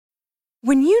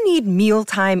When you need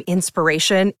mealtime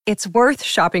inspiration, it's worth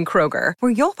shopping Kroger,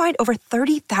 where you'll find over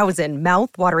 30,000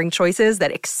 mouth-watering choices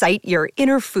that excite your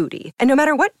inner foodie. And no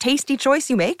matter what tasty choice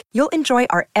you make, you'll enjoy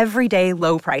our everyday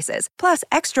low prices, plus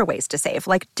extra ways to save,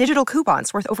 like digital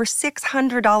coupons worth over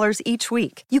 $600 each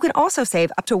week. You can also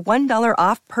save up to $1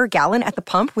 off per gallon at the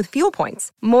pump with fuel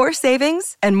points. More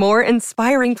savings and more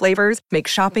inspiring flavors make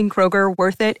shopping Kroger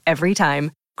worth it every time.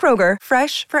 Kroger,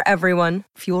 fresh for everyone.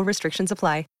 Fuel restrictions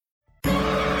apply.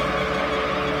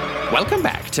 Welcome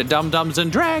back to Dum-Dums and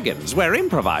Dragons, where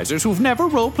improvisers who've never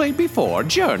roleplayed before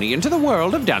journey into the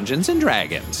world of Dungeons and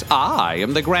Dragons. I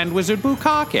am the Grand Wizard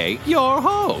Bukake, your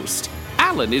host.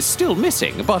 Alan is still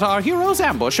missing, but our hero's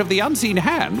ambush of the Unseen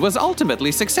Hand was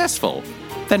ultimately successful.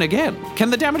 Then again, can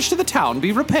the damage to the town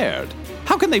be repaired?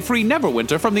 How can they free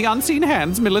Neverwinter from the Unseen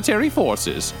Hand's military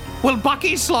forces? Will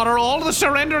Bucky slaughter all the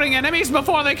surrendering enemies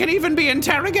before they can even be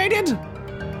interrogated?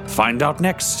 Find out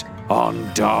next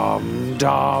on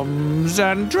Dum-Dums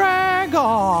and Dragons.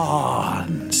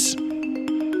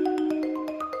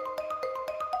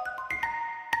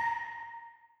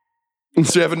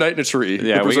 So you have a night in a tree.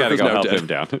 Yeah, we gotta go help dead. him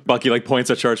down. Bucky points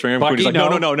at Chargefinger. Bucky, like,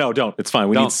 no, don't. It's fine.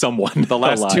 We need someone. The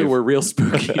last alive. two were real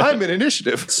spooky. I'm in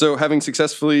initiative. So having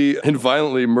successfully and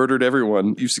violently murdered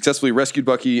everyone, you've successfully rescued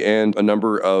Bucky and a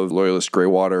number of Loyalist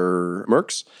Greywater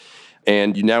mercs.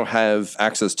 And you now have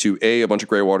access to A, a bunch of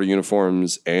Greywater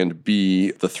uniforms, and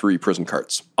B, the 3 prison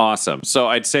carts. Awesome. So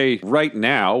I'd say right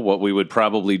now, what we would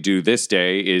probably do this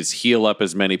day is heal up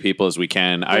as many people as we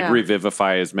can. I'd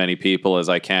revivify as many people as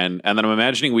I can. And then I'm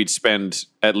imagining we'd spend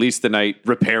at least the night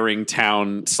repairing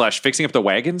town / fixing up the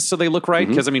wagons so they look right.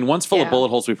 Because, I mean, one's full of bullet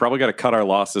holes. We probably got to cut our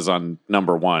losses on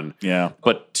number 1. Yeah.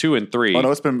 But 2 and 3. Oh,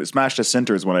 no, it's been smashed to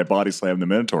cinters when I body slammed the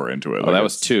Minotaur into it. Oh, that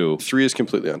was 2. 3 is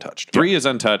completely untouched. 3 is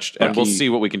untouched, and we'll see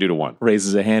what we can do to 1.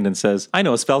 Raises a hand and says, I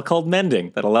know a spell called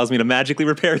Mending that allows me to magically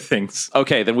repair things.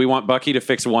 Okay, then we want Bucky to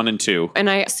fix 1 and 2.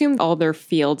 And I assume all their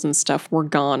fields and stuff were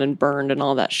gone and burned and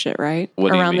all that shit, right?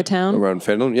 What do you Around mean? the town? Around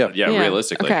Fandom? Yeah. Yeah,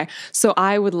 realistically. Okay. So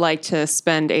I would like to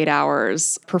spend 8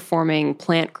 hours performing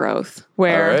plant growth,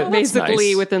 where All right. basically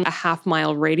nice. within a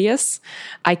half-mile radius,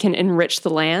 I can enrich the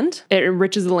land. It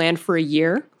enriches the land for a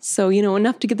year. So,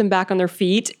 enough to get them back on their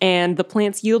feet, and the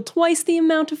plants yield twice the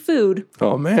amount of food.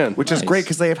 Oh, man. Which is great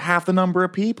because they have half the number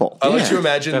of people. I like to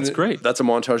imagine that's great. That's a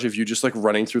montage of you just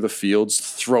running through the fields,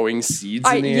 throwing seeds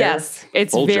in the air. Yes,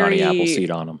 it's Old very... Johnny Appleseed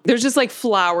on them. There's just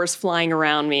flowers flying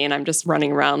around me, and I'm just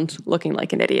running around looking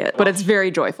like an idiot. But it's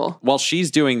very joyful. While she's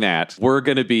doing that, we're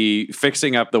going to be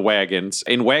fixing up the wagons.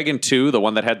 In wagon 2, the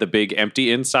one that had the big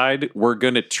empty inside, we're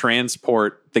going to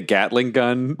transport the Gatling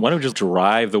gun. Why don't we just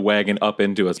drive the wagon up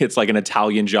into us? It's like an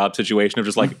Italian job situation of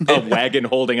just a wagon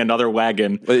holding another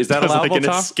wagon. But is that It's allowable, like an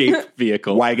Tom? escape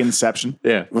vehicle. Wagonception.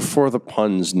 Yeah. Before the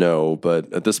puns, no,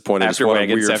 but at this point, I just After want a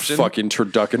weird Wagonception? fucking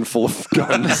turducken full of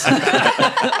guns.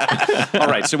 All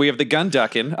right, so we have the gun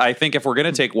ducking. I think if we're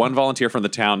going to take 1 volunteer from the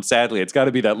town, sadly, it's got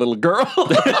to be that little girl.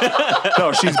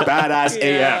 No, she's badass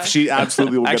AF. She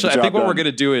absolutely will Actually, get the job I think what done. we're going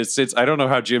to do is, since I don't know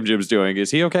how Jim's doing.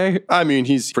 Is he okay? I mean,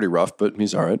 he's pretty rough, but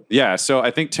he's all right. Yeah, so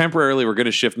I think temporarily we're going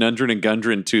to shift Nundrin and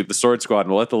Gundren to the Sword Squad, and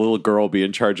we'll let the little girl be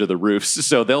in charge of the roofs.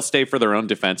 So they'll stay for their own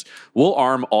defense. We'll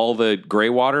arm all the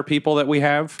Greywater people that we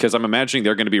have, because I'm imagining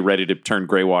they're going to be ready to turn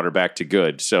Greywater back to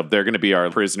good. So they're going to be our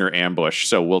prisoner ambush.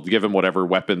 So we'll give them whatever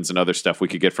weapons and other stuff we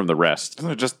could get from the rest.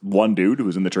 Isn't it just one dude who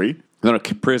was in the tree? No,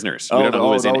 prisoners. We don't know who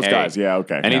was in those A. guys. Yeah,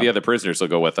 okay. Any of the other prisoners will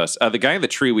go with us. The guy in the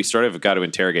tree, we sort of got to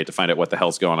interrogate to find out what the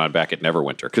hell's going on back at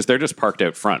Neverwinter, because they're just parked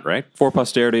out front, right? For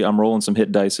posterity, I'm rolling some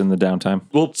hit dice in the downtime.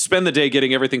 We'll spend the day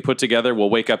getting everything put together. We'll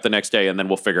wake up the next day, and then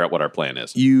we'll figure out what our plan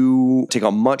is. You take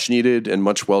a much needed and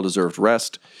much well-deserved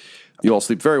rest. You all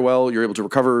sleep very well. You're able to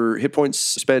recover hit points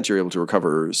spent. You're able to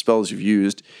recover spells you've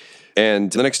used.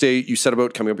 And the next day, you set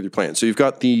about coming up with your plan. So you've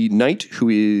got the knight who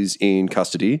is in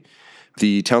custody.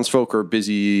 The townsfolk are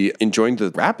busy enjoying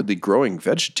the rapidly growing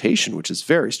vegetation, which is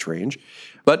very strange.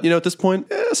 But, at this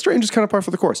point, strange is kind of par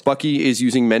for the course. Bucky is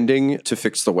using mending to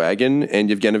fix the wagon, and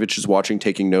Yevgenovich is watching,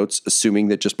 taking notes, assuming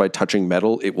that just by touching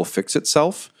metal, it will fix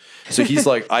itself. So he's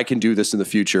like, I can do this in the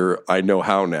future. I know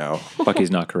how now. Bucky's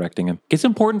not correcting him. It's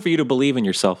important for you to believe in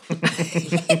yourself.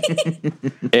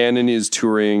 Annan is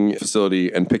touring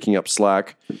facility and picking up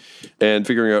slack and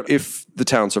figuring out if the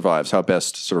town survives, how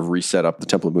best to sort of reset up the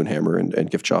Temple of Moonhammer and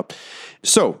gift shop.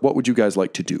 So what would you guys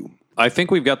like to do? I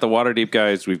think we've got the Waterdeep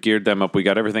guys. We've geared them up. We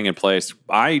got everything in place.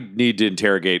 I need to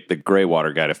interrogate the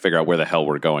Greywater guy to figure out where the hell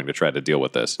we're going to try to deal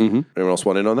with this. Anyone else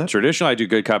want in on that? Traditionally, I do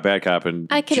good cop, bad cop. And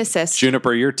I could assist.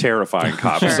 Juniper, you're terrifying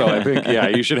cop. So I think,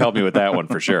 you should help me with that one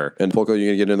for sure. And Polko, you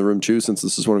going to get in the room too, since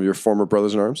this is one of your former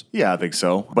brothers in arms? Yeah, I think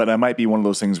so. But I might be one of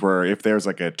those things where if there's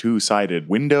like a two-sided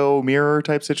window mirror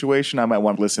type situation, I might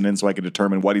want to listen in so I can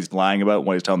determine what he's lying about and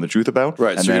what he's telling the truth about.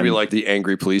 Right, And so you're going to then- be like the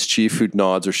angry police chief who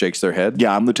nods or shakes their head?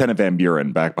 Yeah, I'm Lieutenant Van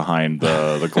Buren back behind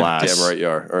the glass. Damn right you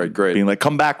are. All right, great. Being like,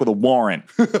 come back with a warrant.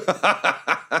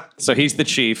 So he's the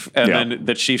chief, and Yeah. then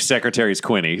the chief secretary is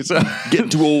Quinny. So Getting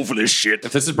too old for this shit.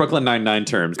 if this is Brooklyn Nine-Nine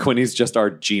terms, Quinny's just our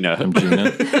Gina.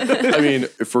 I mean,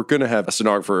 if we're going to have a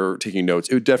stenographer taking notes,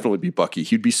 it would definitely be Bucky.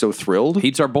 He'd be so thrilled.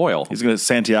 He's our Boyle. He's going to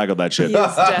Santiago that shit. He's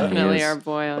definitely our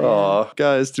boy. Aw,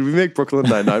 guys, did we make Brooklyn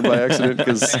Nine-Nine by accident?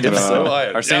 Because if so, I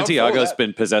am Our Santiago's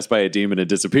been possessed by a demon and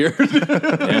disappeared.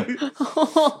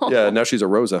 Yeah, now she's a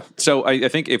Rosa. So I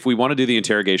think if we want to do the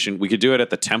interrogation, we could do it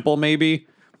at the temple maybe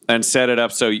and set it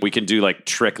up so we can do like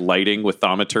trick lighting with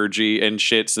thaumaturgy and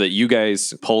shit so that you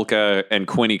guys, Polka and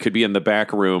Quinny, could be in the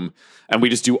back room and we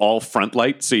just do all front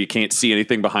light so you can't see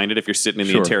anything behind it if you're sitting in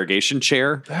the interrogation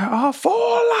chair. There are 4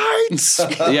 lights.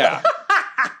 Yeah.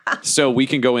 So we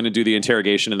can go in and do the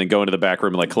interrogation and then go into the back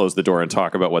room and like close the door and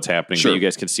talk about what's happening Sure. that you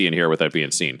guys can see and hear without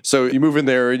being seen. So you move in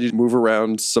there and you move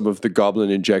around some of the goblin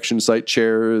injection site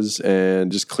chairs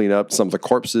and just clean up some of the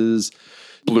corpses.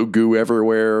 Blue goo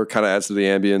everywhere, kind of adds to the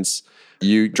ambience.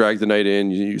 You drag the knight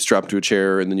in, you strap him to a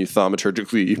chair, and then you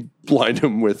thaumaturgically blind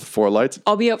him with 4 lights.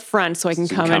 I'll be up front so I can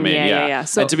come in. Yeah.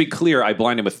 So and to be clear, I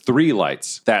blind him with 3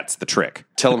 lights. That's the trick.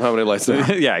 Tell him how many lights there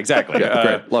are. Yeah, exactly.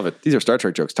 Great. Love it. These are Star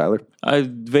Trek jokes, Tyler. I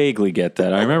vaguely get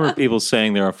that. I remember people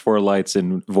saying there are 4 lights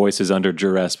and voices under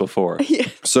duress before.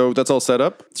 So that's all set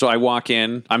up. So I walk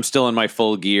in. I'm still in my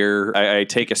full gear. I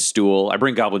take a stool. I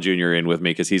bring Goblin Jr. in with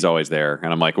me because he's always there.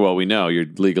 And I'm like, well, we know you're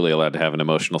legally allowed to have an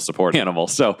emotional support animal.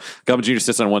 So Goblin Jr.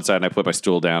 sits on one side and I put my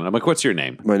stool down. I'm like, what's your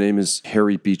name? My name is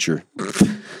Harry Beecher.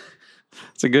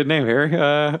 It's a good name, Harry.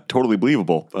 Totally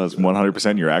believable. That's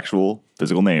 100% your actual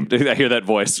physical name. I hear that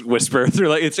voice whisper through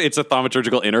like it's a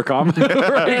thaumaturgical intercom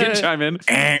where you can chime in.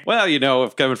 Well,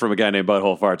 if coming from a guy named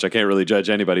Butthole Farts, I can't really judge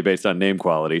anybody based on name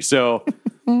quality. So,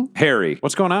 Harry,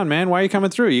 what's going on, man? Why are you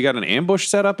coming through? You got an ambush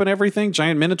set up and everything?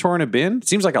 Giant minotaur in a bin?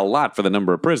 Seems like a lot for the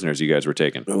number of prisoners you guys were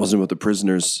taking. It wasn't about the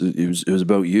prisoners. It was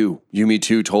about you. You, me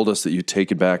too, told us that you'd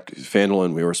taken back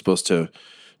Fandolin. We were supposed to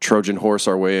Trojan horse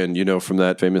our way in, from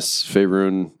that famous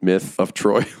Faerun myth of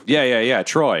Troy. Yeah.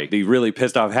 Troy, the really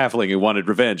pissed off halfling who wanted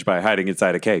revenge by hiding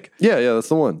inside a cake. Yeah, that's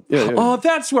the one. Yeah. Oh,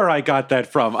 that's where I got that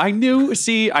from. I knew.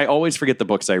 See, I always forget the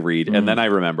books I read, and then I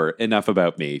remember enough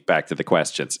about me. Back to the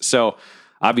questions. So,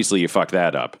 obviously, you fucked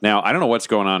that up. Now, I don't know what's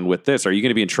going on with this. Are you going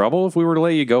to be in trouble if we were to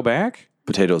let you go back?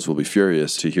 Potatoes will be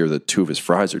furious to hear that 2 of his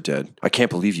fries are dead. I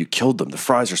can't believe you killed them. The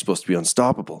fries are supposed to be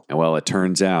unstoppable. And well, it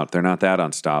turns out they're not that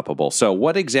unstoppable. So,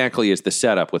 what exactly is the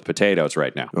setup with Potatoes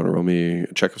right now? You want to roll me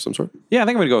a check of some sort? Yeah, I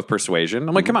think I'm going to go with Persuasion.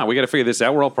 I'm like, come on, we got to figure this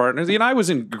out. We're all partners. I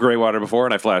was in Greywater before,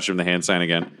 and I flashed him the hand sign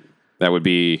again. That would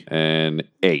be an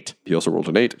 8. He also rolled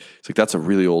an 8. It's like, that's a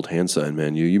really old hand sign,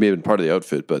 man. You may have been part of the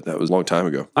outfit, but that was a long time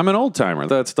ago. I'm an old timer.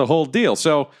 That's the whole deal.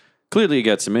 So clearly you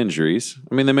got some injuries.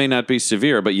 I mean, they may not be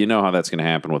severe, but you know how that's going to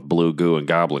happen with blue goo and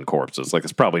goblin corpses. Like,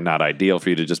 it's probably not ideal for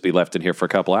you to just be left in here for a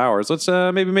couple hours. Let's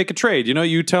maybe make a trade.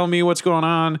 You tell me what's going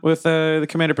on with the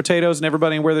Commander Potatoes and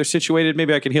everybody and where they're situated.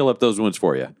 Maybe I can heal up those wounds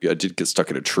for you. I did get stuck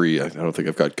in a tree. I don't think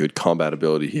I've got good combat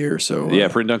ability here, so... Yeah,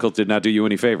 Prinduncle did not do you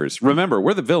any favors. Remember,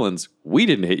 we're the villains. We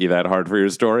didn't hit you that hard for your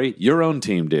story. Your own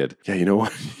team did. Yeah, you know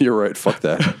what? You're right. Fuck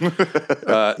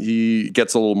that. He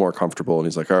gets a little more comfortable, and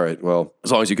he's like, all right, well,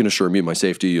 as long as you can assure me of my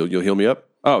safety, you'll heal me up?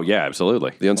 Oh, yeah,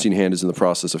 absolutely. The Unseen Hand is in the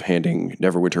process of handing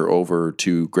Neverwinter over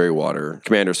to Greywater.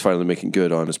 Commander's finally making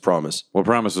good on his promise. What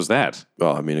promise was that?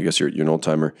 Well, I mean, I guess you're an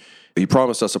old-timer. He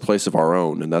promised us a place of our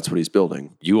own, and that's what he's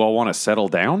building. You all want to settle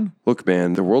down? Look,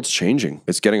 man, the world's changing.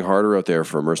 It's getting harder out there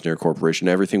for a mercenary corporation.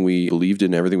 Everything we believed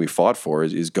in, everything we fought for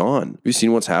is gone. Have you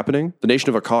seen what's happening? The nation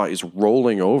of Akka is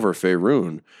rolling over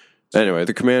Faerun. Anyway,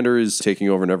 the commander is taking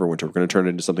over Neverwinter. We're going to turn it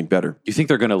into something better. You think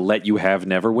they're going to let you have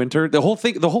Neverwinter? The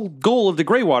whole goal of the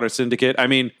Greywater Syndicate,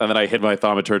 and then I hit my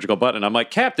thaumaturgical button, and I'm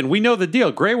like, Captain, we know the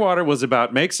deal. Greywater was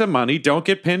about make some money, don't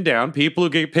get pinned down. People who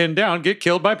get pinned down get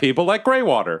killed by people like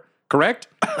Greywater. Correct?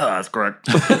 That's correct.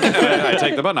 I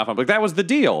take the button off. I'm like, that was the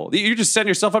deal. You just setting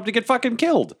yourself up to get fucking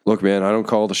killed. Look, man, I don't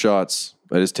call the shots.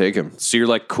 I just take him. So you're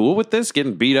like cool with this?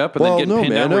 Getting beat up and then getting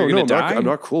pinned down where you're going to die? I'm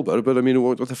not cool about it, but I mean,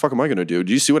 what the fuck am I going to do?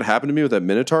 Do you see what happened to me with that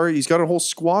Minotaur? He's got a whole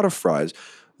squad of fries.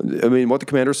 I mean, what the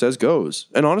commander says goes.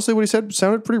 And honestly, what he said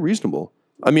sounded pretty reasonable.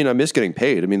 I mean, I miss getting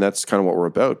paid. I mean, that's kind of what we're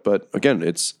about. But again,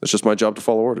 it's just my job to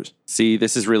follow orders. See,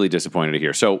 this is really disappointing to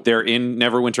hear. So they're in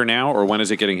Neverwinter now, or when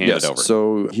is it getting handed over?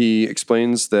 So he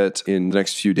explains that in the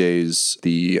next few days,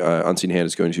 the Unseen Hand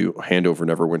is going to hand over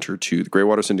Neverwinter to the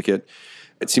Greywater Syndicate.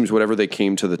 It seems whatever they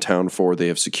came to the town for, they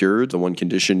have secured. The one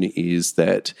condition is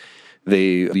that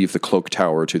they leave the cloak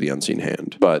tower to the Unseen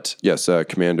Hand. But yes,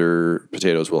 Commander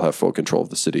Potatoes will have full control of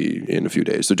the city in a few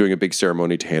days. They're doing a big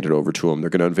ceremony to hand it over to him.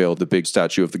 They're going to unveil the big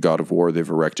statue of the God of War they've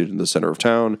erected in the center of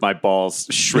town. My balls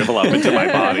shrivel up into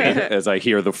my body as I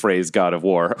hear the phrase God of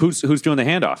War. Who's doing the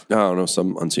handoff? I don't know,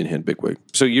 some Unseen Hand bigwig.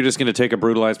 So you're just going to take a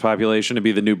brutalized population to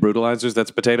be the new brutalizers? That's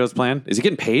Potatoes' plan? Is he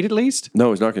getting paid at least? No,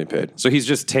 he's not getting paid. So he's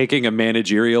just taking a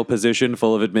managerial position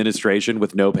full of administration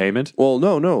with no payment? Well,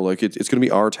 no. Like it's going to be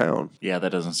our town. Yeah,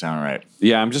 that doesn't sound right.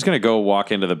 Yeah, I'm just going to go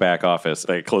walk into the back office.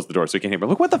 I close the door so he can't hear me.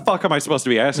 Look, what the fuck am I supposed to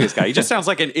be asking this guy? He just sounds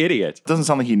like an idiot. Doesn't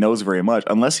sound like he knows very much,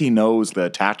 unless he knows the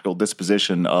tactical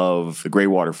disposition of the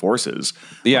Greywater forces.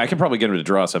 Yeah, I can probably get him to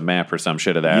draw us a map or some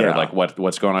shit of that, or Yeah. like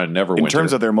what's going on in Neverwinter. In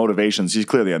terms of their motivations, he's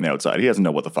clearly on the outside. He doesn't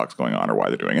know what the fuck's going on or why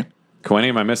they're doing it. Quinny,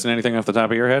 am I missing anything off the top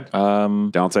of your head?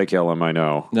 Don't say kill him, I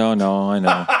know. No, I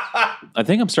know. I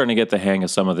think I'm starting to get the hang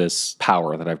of some of this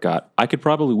power that I've got. I could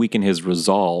probably weaken his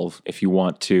resolve if you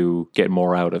want to get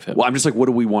more out of him. Well, I'm just like, what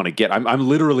do we want to get? I'm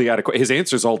literally out of... His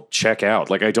answers all check out.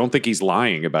 Like, I don't think he's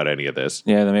lying about any of this.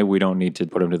 Yeah, then maybe we don't need to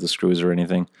put him to the screws or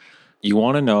anything. You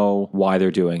want to know why they're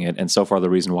doing it, and so far the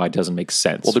reison why it doesn't make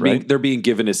sense. Well, right? they're being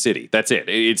given a city. That's it.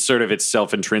 It's sort of, it's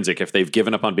self-intrinsic. If they've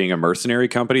given up on being a mercenary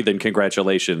company, then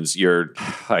congratulations.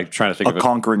 I'm trying to think of a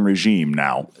conquering regime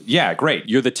now. Yeah, great.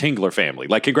 You're the Tingler family.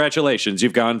 Like, congratulations.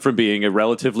 You've gone from being a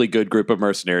relatively good group of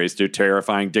mercenaries to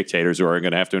terrifying dictators who are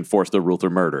going to have to enforce the rule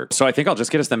through murder. So I think I'll just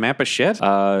get us the map of shit.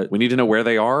 We need to know where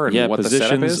they are and what positions. the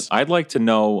setup is. I'd like to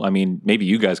know, I mean, maybe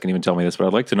you guys can even tell me this, but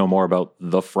I'd like to know more about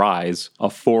the Fries. A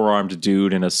four-armed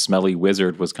dude in a smelly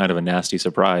wizard was kind of a nasty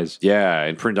surprise. Yeah,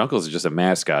 and Prindunkles is just a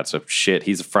mascot, so shit,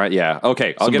 he's a fry. Yeah,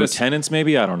 okay. I'll get lieutenants,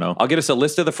 maybe? I don't know. I'll get us a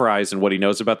list of the Fries and what he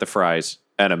knows about the Fries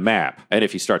and a map. And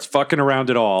if he starts fucking around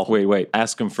at all... Wait.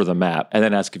 Ask him for the map, and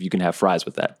then ask if you can have fries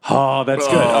with that. Oh, that's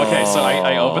good. Okay, so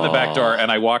I open the back door,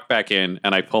 and I walk back in,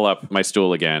 and I pull up my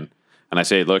stool again. And I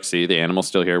say, look, see, the animal's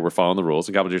still here. We're following the rules.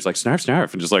 And Gobbledygoo's like, snarf,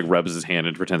 snarf, and just like rubs his hand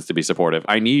and pretends to be supportive.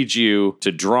 I need you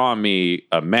to draw me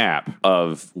a map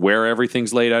of where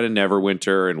everything's laid out in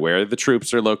Neverwinter and where the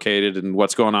troops are located and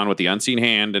what's going on with the Unseen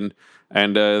Hand and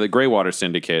the Greywater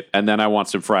Syndicate. And then I want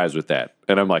some fries with that.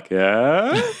 And I'm like,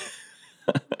 yeah?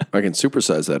 I can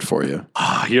supersize that for you.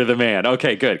 You're the man.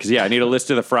 Okay, good. Because, yeah, I need a list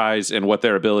of the Fries and what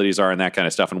their abilities are and that kind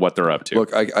of stuff and what they're up to.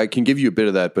 Look, I can give you a bit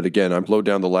of that, but again, I'm low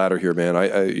down the ladder here, man.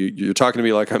 You're talking to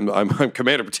me like I'm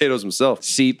Commander Potatoes himself.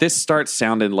 See, this starts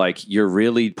sounding like you're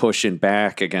really pushing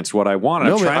back against what I want.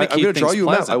 No, I'm trying man, to keep I'm going to draw you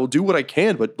a map. I will do what I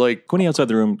can, but like... Quinny outside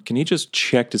the room, can you just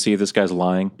check to see if this guy's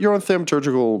lying? You're on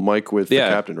thaumaturgical mic with the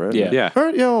captain, right? Yeah. All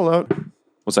right, yeah, all out.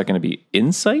 Was that going to be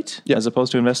insight as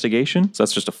opposed to investigation? So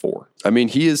that's just a 4. I mean,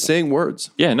 he is saying words.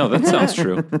 Yeah, no, that sounds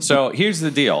true. So here's the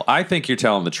deal. I think you're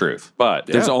telling the truth, but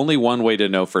there's only one way to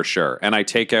know for sure. And I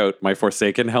take out my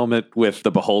Forsaken helmet with the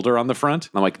beholder on the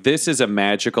front. I'm like, this is a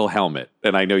magical helmet.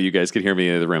 And I know you guys can hear me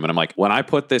in the room. And I'm like, when I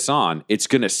put this on, it's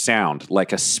going to sound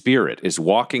like a spirit is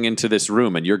walking into this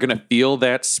room and you're going to feel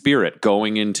that spirit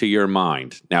going into your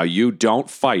mind. Now, you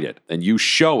don't fight it and you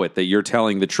show it that you're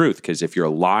telling the truth, because if you're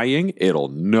lying,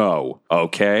 it'll know.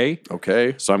 Okay?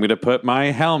 Okay. So I'm going to put my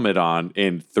helmet on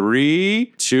in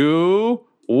 3, 2,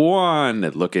 1.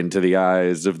 Look into the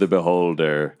eyes of the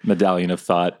beholder. Medallion of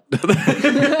thought.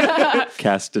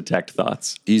 Cast detect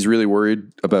thoughts. He's really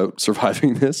worried about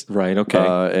surviving this. Right, okay.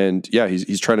 And yeah,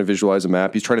 he's trying to visualize a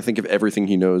map. He's trying to think of everything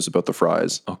he knows about the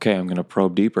Fries. Okay, I'm going to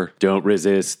probe deeper. Don't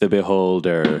resist the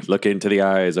beholder. Look into the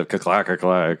eyes of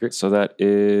Kaklak. So that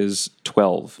is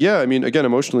 12. Yeah, I mean, again,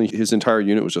 emotionally, his entire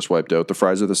unit was just wiped out. The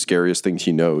Fries are the scariest things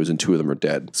he knows, and 2 of them are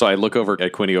dead. So I look over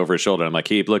at Quinny over his shoulder. And I'm like,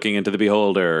 keep looking into the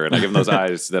beholder. And I give him those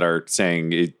eyes that are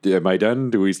saying, am I done?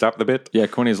 Do we stop the bit? Yeah,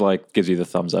 Quinny's like, gives you the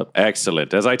thumbs up.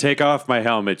 Excellent. As I take off my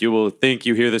helmet, you will think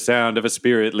you hear the sound of a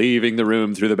spirit leaving the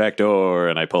room through the back door.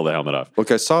 And I pull the helmet off.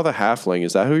 Look, I saw the halfling.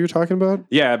 Is that who you're talking about?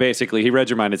 Yeah, basically. He read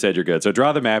your mind and said you're good. So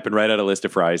draw the map and write out a list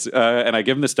of Fries. And I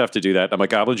give him the stuff to do that. I'm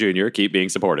like, Goblin Jr., keep being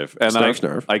supportive. And then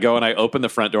I go and I open the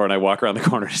front door and I walk around the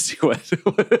corner to see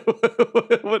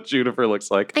what Juniper looks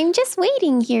like. I'm just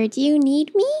waiting here. Do you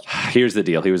need me? Here's the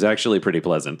deal. He was actually pretty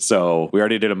pleasant. So we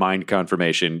already did a mind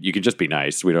confirmation. You can just be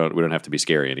nice. We don't have to be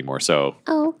scary anymore. So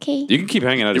okay. You can keep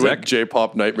hanging out as Echo.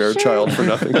 J-pop nightmare child for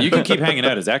nothing. You can keep hanging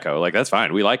out as Echo. Like, that's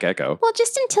fine. We like Echo. Well,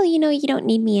 just until you know you don't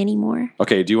need me anymore.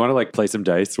 Okay, do you want to like play some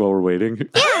dice while we're waiting?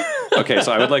 Yeah. Okay,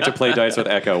 so I would like to play dice with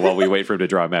Echo while we wait for him to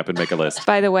draw a map and make a list.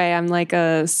 By the way, I'm like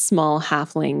a small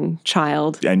halfling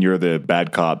child. And you're the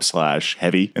bad cop /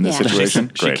 heavy in this Yeah.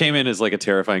 situation? She Great. came in as like a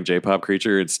terrifying J-pop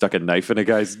creature and stuck a knife in a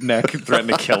guy's neck and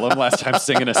threatened to kill him last time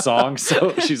singing a song.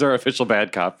 So she's our official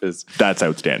bad cop. That's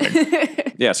outstanding.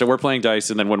 Yeah, so we're playing dice,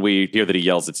 and then when we hear that he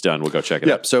yells it's done, we'll go check it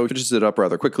Yeah, out. so finishes it up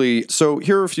rather quickly. So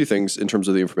here are a few things in terms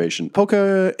of the information.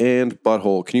 Polka and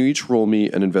Butthole, can you each roll me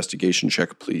an investigation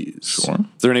check, please? Sure.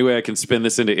 Is there any way I can spin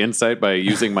this into insight by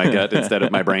using my gut instead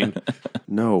of my brain?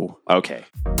 No. Okay.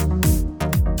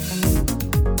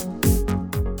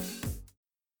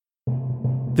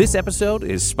 This episode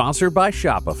is sponsored by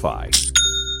Shopify.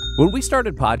 When we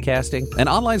started podcasting, an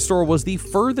online store was the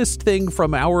furthest thing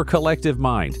from our collective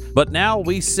mind. But now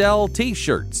we sell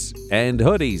t-shirts and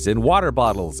hoodies and water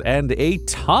bottles and a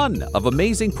ton of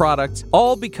amazing products,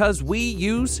 all because we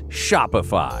use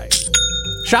Shopify.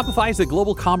 Shopify is a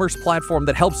global commerce platform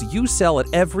that helps you sell at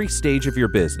every stage of your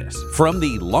business. From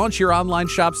the launch your online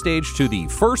shop stage to the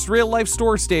first real life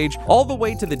store stage, all the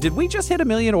way to the did we just hit 1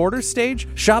 million orders stage?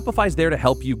 Shopify's there to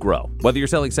help you grow. Whether you're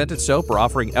selling scented soap or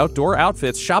offering outdoor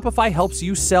outfits, Shopify helps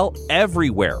you sell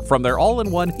everywhere. From their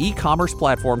all-in-one e-commerce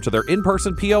platform to their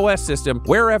in-person POS system,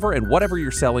 wherever and whatever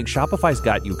you're selling, Shopify's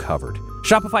got you covered.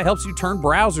 Shopify helps you turn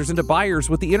browsers into buyers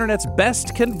with the internet's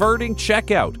best converting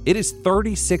checkout. It is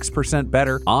 36%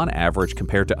 better on average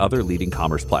compared to other leading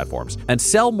commerce platforms. And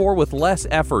sell more with less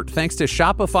effort thanks to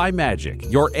Shopify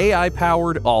Magic, your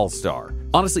AI-powered all-star.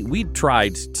 Honestly, we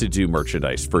tried to do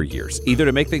merchandise for years, either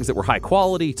to make things that were high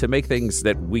quality, to make things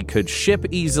that we could ship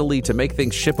easily, to make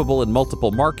things shippable in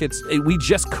multiple markets. We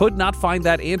just could not find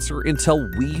that answer until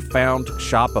we found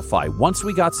Shopify. Once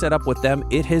we got set up with them,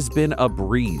 it has been a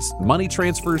breeze. Money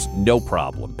transfers, no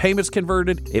problem. Payments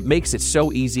converted, it makes it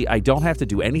so easy. I don't have to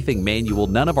do anything manual.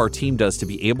 None of our team does to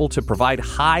be able to provide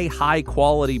high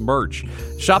quality merch.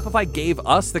 Shopify gave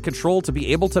us the control to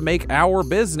be able to make our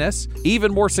business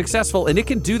even more successful, and it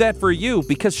can do that for you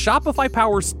because Shopify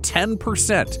powers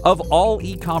 10% of all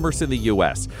e-commerce in the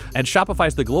U.S. And Shopify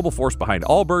is the global force behind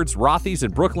Allbirds, Rothy's,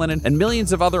 and Brooklinen, and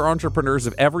millions of other entrepreneurs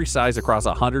of every size across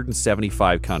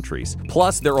 175 countries.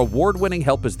 Plus, their award-winning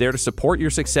help is there to support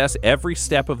your success every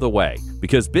step of the way.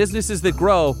 Because businesses that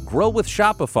grow with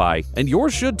Shopify, and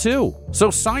yours should too.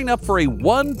 So sign up for a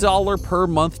 $1 per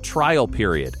month trial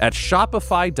period at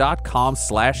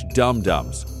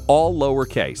shopify.com/dumdums. All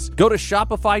lowercase. Go to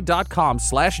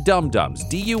shopify.com/dumdums,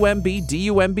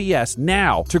 DUMBDUMBS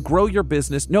now to grow your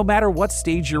business no matter what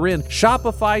stage you're in.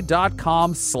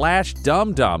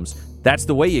 Shopify.com/dumdums. That's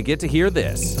the way you get to hear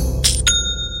this.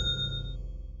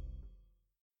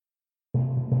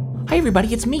 Hi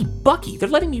everybody, it's me, Bucky. They're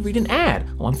letting me read an ad.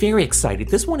 Oh, I'm very excited.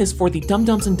 This one is for the Dum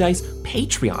Dums and Dice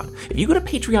Patreon. If you go to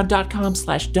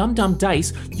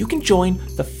patreon.com/dumdumdice, you can join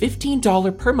the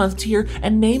 $15 per month tier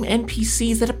and name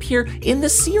NPCs that appear in the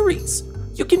series.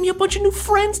 You'll give me a bunch of new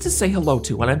friends to say hello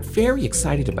to, and I'm very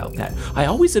excited about that. I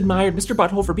always admired Mr.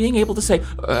 Butthole for being able to say,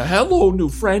 hello, new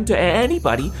friend, to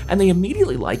anybody, and they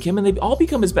immediately like him, and they all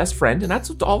become his best friend, and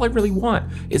that's all I really want,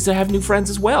 is to have new friends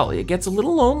as well. It gets a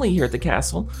little lonely here at the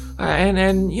castle,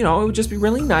 and you know, it would just be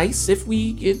really nice if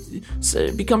we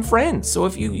become friends. So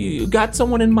if you got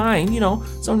someone in mind, you know,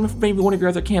 someone from maybe one of your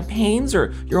other campaigns,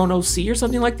 or your own OC or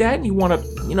something like that, and you want to,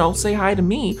 you know, say hi to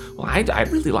me, well, I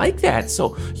really like that.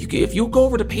 So if you go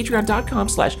over to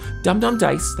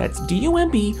patreon.com/dumdumdice, that's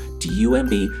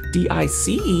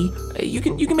DUMBDUMBDICE, you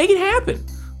can make it happen.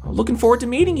 I'm looking forward to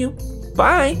meeting you.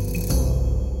 Bye.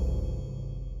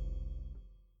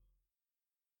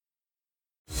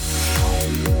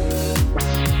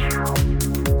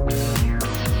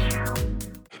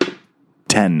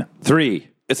 Three.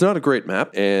 It's not a great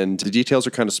map, and the details are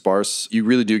kind of sparse. You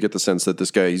really do get the sense that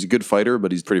this guy, he's a good fighter,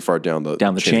 but he's pretty far down the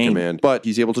chain of command. But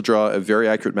he's able to draw a very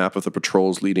accurate map of the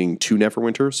patrols leading to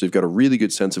Neverwinter, so you've got a really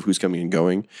good sense of who's coming and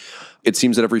going. It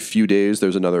seems that every few days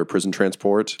there's another prison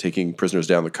transport taking prisoners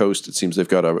down the coast. It seems they've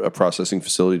got a processing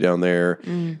facility down there.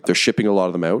 They're shipping a lot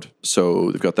of them out.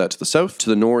 So they've got that to the south. To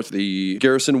the north, the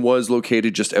garrison was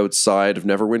located just outside of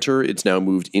Neverwinter. It's now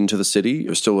moved into the city.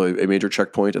 There's still a major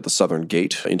checkpoint at the southern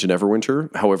gate into Neverwinter.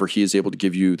 However, he is able to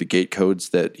give you the gate codes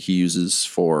that he uses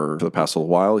for the past little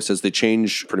while. He says they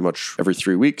change pretty much every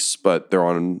 3 weeks, but they're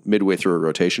on midway through a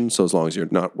rotation. So as long as you're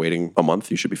not waiting a month,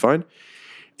 you should be fine.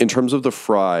 In terms of the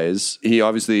fries, he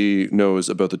obviously knows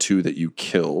about the 2 that you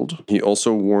killed. He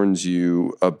also warns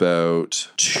you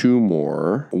about 2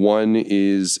 more. One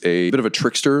is a bit of a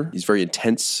trickster. He's very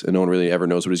intense, and no one really ever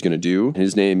knows what he's going to do.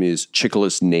 His name is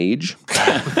Chicolas Nage,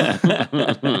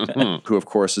 who, of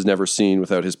course, is never seen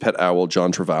without his pet owl,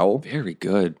 John Travawl. Very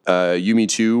good. Yumi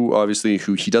 2, obviously,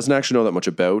 who he doesn't actually know that much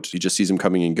about. He just sees him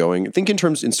coming and going. I think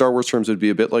in Star Wars terms, it would be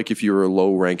a bit like if you were a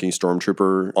low-ranking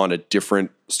stormtrooper on a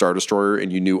different Star Destroyer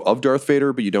and you knew of Darth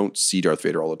Vader, but you don't see Darth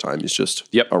Vader all the time. He's just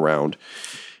around.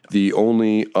 The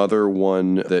only other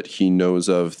one that he knows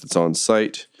of that's on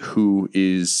site, who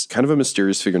is kind of a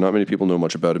mysterious figure, not many people know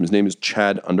much about him. His name is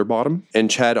Chad Underbottom. And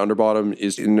Chad Underbottom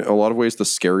is in a lot of ways the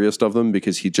scariest of them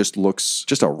because he just looks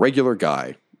just a regular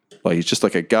guy. Like he's just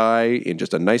like a guy in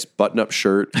just a nice button-up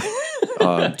shirt,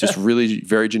 just really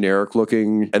very generic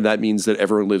looking. And that means that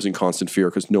everyone lives in constant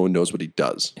fear because no one knows what he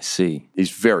does. I see.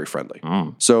 He's very friendly.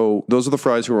 So those are the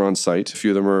fries who are on site. A few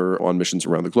of them are on missions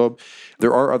around the globe.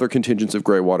 There are other contingents of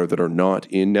Greywater that are not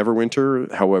in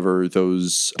Neverwinter. However,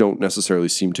 those don't necessarily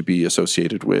seem to be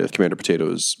associated with Commander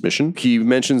Potato's mission. He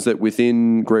mentions that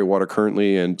within Greywater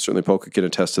currently, and certainly Polka can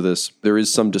attest to this, there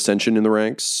is some dissension in the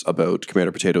ranks about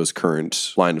Commander Potato's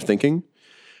current line of thinking.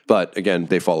 But again,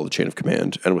 they follow the chain of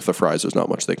command, and with the fries, there's not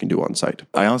much they can do on site.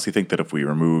 I honestly think that if we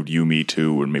removed Yumi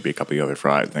 2 and maybe a couple of the other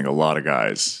fries, I think a lot of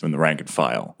guys in the rank and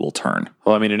file will turn.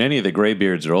 Well, I mean, in any of the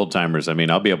graybeards or old timers, I mean,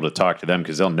 I'll be able to talk to them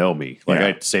because they'll know me. Like,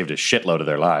 I saved a shitload of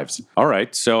their lives. All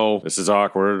right, so this is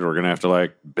awkward. We're going to have to,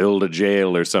 like, build a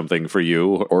jail or something for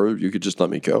you. Or you could just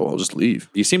let me go. I'll just leave.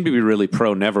 You seem to be really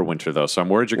pro Neverwinter, though, so I'm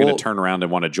worried you're going to turn around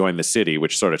and want to join the city,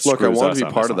 which sort of screws us. Look, I want to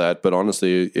be part of that, but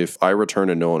honestly, if I return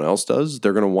and no one else does,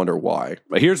 they're going to wonder why.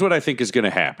 But here's what I think is going to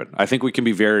happen. I think we can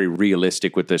be very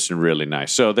realistic with this and really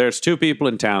nice. So there's 2 people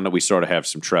in town that we sort of have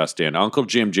some trust in, Uncle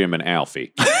Jim and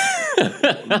Alfie.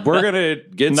 We're going to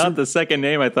get Not the second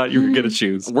name I thought you were going to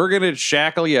choose. We're going to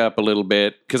shackle you up a little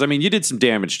bit because, I mean, you did some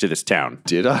damage to this town.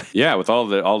 Did I? Yeah, with all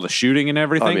the shooting and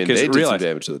everything. I mean, they did some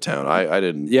damage to the town. I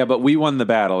didn't. Yeah, but we won the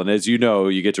battle, and as you know,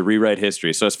 you get to rewrite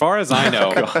history. So as far as I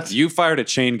know, you fired a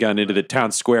chain gun into the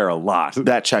town square a lot.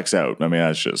 That checks out. I mean,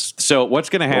 that's just... So what's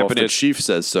going to happen if the is... chief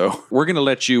says so. We're going to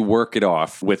let you work it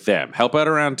off with them. Help out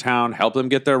around town, help them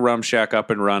get their rum shack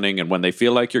up and running, and when they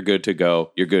feel like you're good to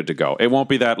go, you're good to go. It won't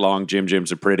be that long.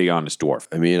 Jim's a pretty honest dwarf.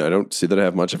 I mean, I don't see that I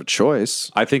have much of a choice.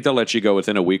 I think they'll let you go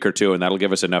within a week or 2, and that'll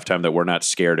give us enough time that we're not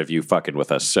scared of you fucking with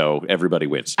us, so everybody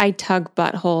wins. I tug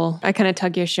butthole. I kind of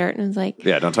tug your shirt and I was like...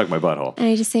 Yeah, don't tug my butthole. And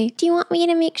I just say, do you want me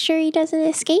to make sure he doesn't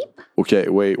escape? Okay,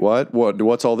 wait, what?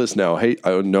 What's all this now? Hey,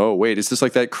 no, wait, is this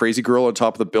like that crazy girl on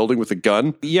top of the building with a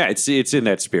gun? Yeah, it's in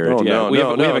that spirit. Oh, yeah, no, we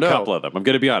have a no. couple of them. I'm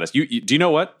going to be honest. Do you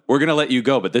know what? We're going to let you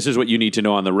go, but this is what you need to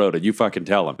know on the road, and you fucking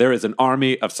tell them. There is an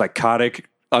army of psychotic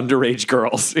underage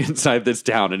girls inside this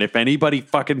town, and if anybody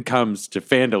fucking comes to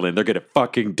Phandalin, they're gonna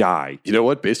fucking die. You know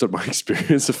what? Based on my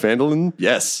experience of Phandalin,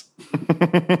 yes.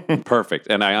 Perfect.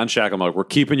 And I unshackle them like, we're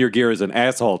keeping your gear as an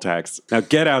asshole tax. Now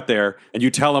get out there and you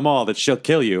tell them all that she'll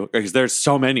kill you because there's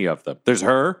so many of them. There's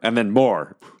her and then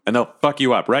more, and they'll fuck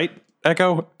you up, right,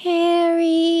 Echo?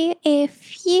 Harry,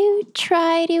 if you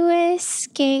try to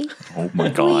escape, oh my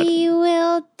God, we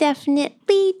will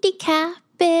definitely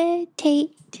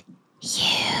decapitate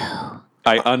you.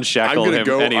 I unshackle him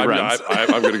and he runs.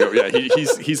 I'm going to go. Yeah,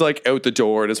 he's like out the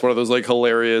door, and it's one of those like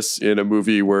hilarious in a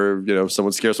movie where, you know,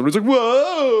 someone scares someone. He's like,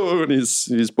 whoa, and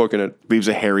he's booking it. Leaves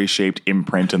a hairy-shaped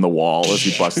imprint in the wall as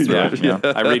he busts through it. Yeah.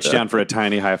 I reached down for a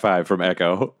tiny high five from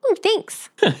Echo. Oh, thanks.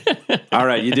 All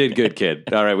right, you did good,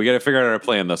 kid. All right, we got to figure out our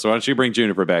plan, though. So why don't you bring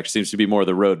Juniper back? She seems to be more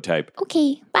the road type.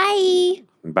 Okay, bye.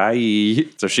 Bye.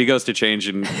 So she goes to change,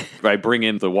 and I bring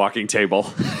in the walking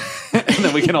table. And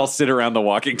then we can all sit around the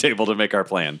walking table to make our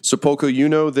plan. So, Polka, you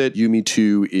know that Yumi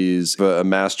 2 is a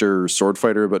master sword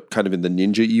fighter, but kind of in the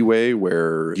ninja-y way,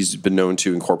 where he's been known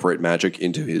to incorporate magic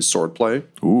into his sword play.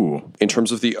 Ooh. In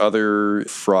terms of the other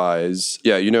fries,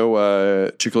 yeah, you know,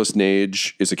 Chicolas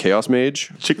Nage is a chaos mage.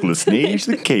 Chicolas Nage,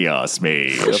 the chaos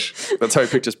mage. Yep. That's how he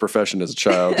picked his profession as a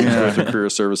child. He went through career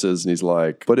services, and he's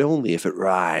like, but only if it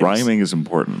rhymes. Rhyming is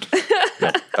important.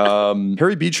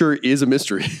 Harry Beecher is a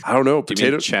mystery. I don't know. Do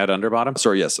you mean Chad Underbottom?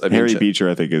 Sorry, yes. I mean Harry Beecher,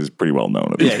 I think, is pretty well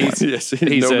known. He's no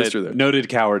a mystery there. noted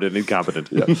coward and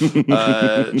incompetent. Yeah.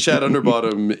 Chad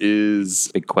Underbottom is...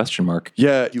 Big question mark.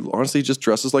 Yeah, he honestly just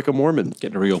dresses like a Mormon.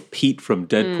 Getting a real Pete from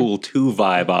Deadpool 2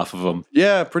 vibe off of him.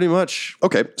 Yeah, pretty much.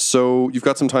 Okay, so you've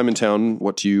got some time in town.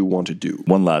 What do you want to do?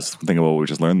 One last thing about what we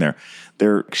just learned there.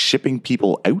 They're shipping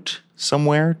people out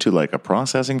somewhere to like a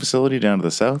processing facility down to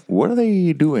the south? What are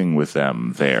they doing with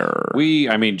them there?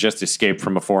 Just escaped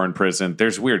from a foreign prison.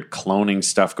 There's weird cloning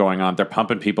stuff going on. They're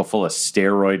pumping people full of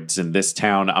steroids in this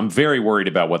town. I'm very worried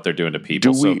about what they're doing to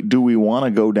people. Do we want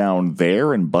to go down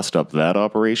there and bust up that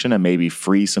operation and maybe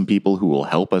free some people who will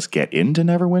help us get into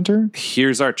Neverwinter?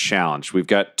 Here's our challenge. We've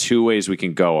got 2 ways we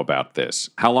can go about this.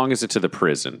 How long is it to the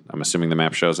prison? I'm assuming the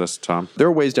map shows us, Tom. There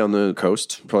are ways down the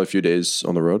coast, probably a few days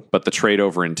on the road. But the trade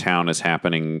over in town is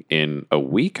happening in a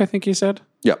week, I think you said?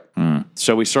 Yep.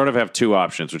 So we sort of have 2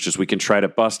 options, which is we can try to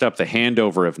bust up the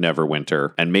handover of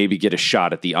Neverwinter and maybe get a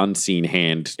shot at the unseen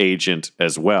hand agent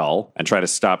as well and try to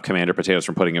stop Commander Potatoes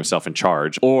from putting himself in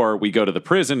charge. Or we go to the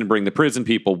prison and bring the prison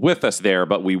people with us there,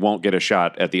 but we won't get a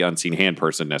shot at the unseen hand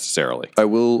person necessarily. I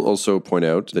will also point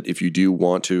out that if you do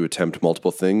want to attempt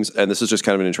multiple things, and this is just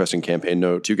kind of an interesting campaign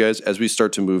note to you guys, as we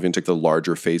start to move into the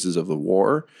larger phases of the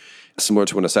war, similar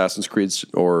to when Assassin's Creed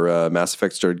or Mass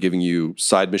Effect started giving you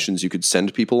side missions you could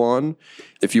send people on.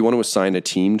 If you want to assign a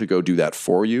team to go do that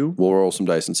for you, we'll roll some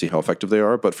dice and see how effective they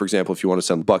are. But for example, if you want to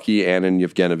send Bucky, Annan,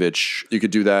 Yevgenovich, you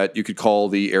could do that. You could call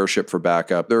the airship for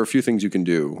backup. There are a few things you can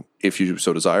do if you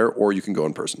so desire, or you can go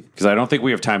in person. Because I don't think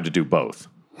we have time to do both.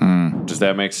 Does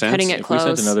that make sense? Cutting it If close. we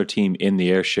sent another team in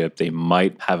the airship, they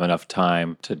might have enough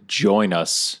time to join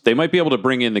us. They might be able to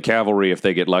bring in the cavalry if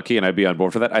they get lucky, and I'd be on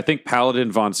board for that. I think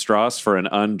Paladin von Strauss for an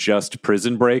unjust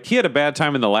prison break. He had a bad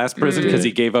time in the last prison because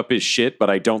he gave up his shit,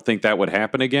 but I don't think that would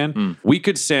happen again. We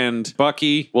could send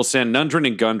Bucky. We'll send Nundrin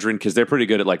and Gundren because they're pretty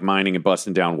good at like mining and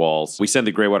busting down walls. We send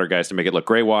the Greywater guys to make it look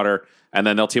Greywater, and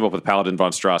then they'll team up with Paladin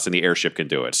von Strauss, and the airship can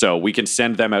do it. So we can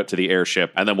send them out to the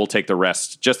airship, and then we'll take the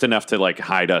rest, just enough to like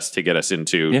hide us to get us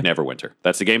into Neverwinter.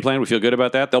 That's the game plan. We feel good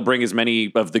about that. They'll bring as many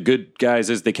of the good guys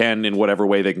as they can in whatever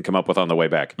way they can come up with on the way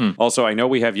back. Also, I know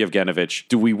we have Yevgenovich.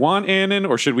 Do we want Annan,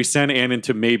 or should we send Annan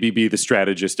to maybe be the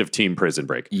strategist of Team Prison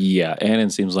Break? Yeah, Annan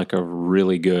seems like a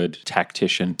really good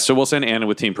tactician. So we'll send Annan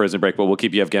with Team Prison Break, but we'll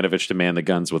keep Yevgenovich to man the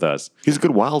guns with us. He's a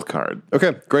good wild card.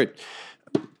 Okay, great.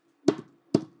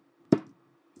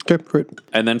 Okay, great.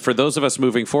 And then for those of us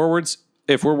moving forwards,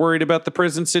 if we're worried about the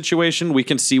prison situation, we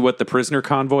can see what the prisoner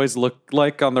convoys look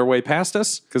like on their way past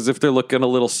us. Because if they're looking a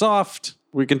little soft,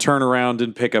 we can turn around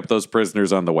and pick up those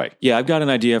prisoners on the way. Yeah, I've got an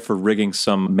idea for rigging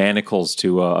some manacles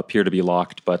to appear to be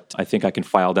locked, but I think I can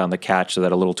file down the catch so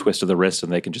that a little twist of the wrist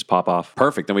and they can just pop off.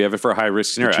 Perfect. Then we have it for a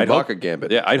high-risk scenario. Chewbacca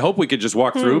gambit. Yeah, I'd hope we could just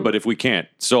walk through, but if we can't,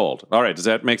 sold. All right, does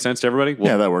that make sense to everybody? We'll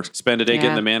Yeah, that works. spend a day Yeah.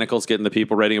 getting the manacles, getting the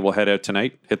people ready, and we'll head out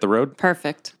tonight, hit the road.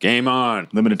 Perfect. Game on.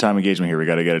 Limited time engagement here. We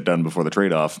got to get it done before the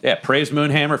trade-off. Yeah, praise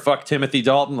Moonhammer, fuck Timothy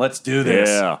Dalton, let's do this.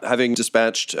 Yeah. Having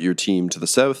dispatched your team to the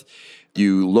south,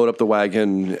 you load up the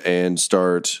wagon and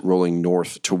start rolling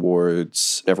north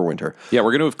towards Neverwinter. Yeah,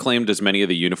 we're going to have claimed as many of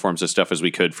the uniforms and stuff as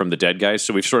we could from the dead guys.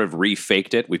 So we've sort of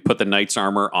refaked it. We've put the knight's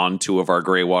armor on 2 of our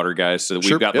Greywater guys so that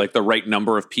we've got like the right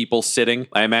number of people sitting.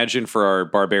 I imagine for our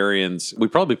barbarians, we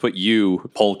probably put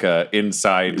you, Polka,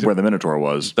 inside Where the Minotaur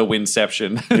was. the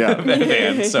Windception Yeah.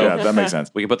 van. So Yeah, that makes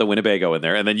sense. we can put the Winnebago in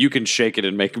there, and then you can shake it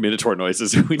and make Minotaur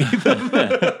noises if we need them.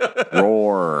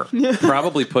 Roar.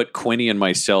 Probably put Quinny and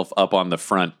myself up on the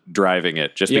front driving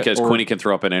it, just because or- Quinny can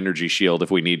throw up an energy shield if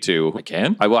we need to. I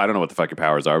can? I don't know what the fucking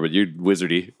powers are, but you're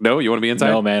wizardy. No, you want to be inside?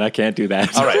 No, man, I can't do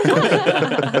that. All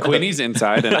right. Quinny's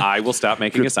inside, and I will stop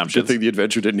making Good assumptions. thing the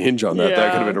adventure didn't hinge on that.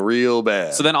 That could have been real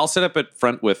bad. So then I'll sit up at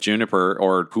front with Juniper,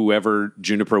 or whoever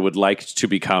Juniper would like to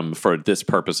become for this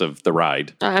purpose of the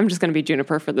ride. I'm just going to be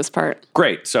Juniper for this part.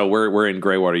 Great. So we're in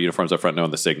Greywater uniforms up front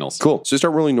knowing the signals. Cool. So you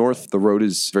start rolling north. The road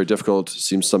is very difficult.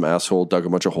 Seems some asshole dug a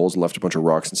bunch of holes and left a bunch of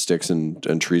rocks and sticks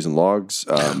and trees and logs.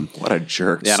 What a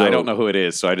jerk. Yeah, and I don't know who it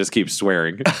is, so I just keep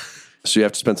swearing. So you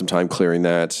have to spend some time clearing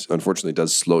that. Unfortunately, it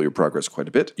does slow your progress quite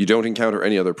a bit. You don't encounter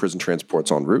any other prison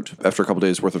transports en route. After a couple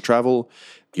days worth of travel,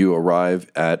 you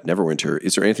arrive at Neverwinter.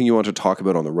 Is there anything you want to talk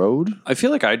about on the road? I feel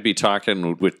like I'd be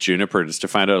talking with Juniper just to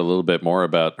find out a little bit more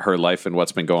about her life and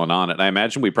what's been going on. And I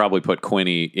imagine we probably put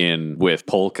Quinny in with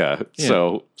Polka. Yeah.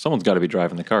 So Someone's got to be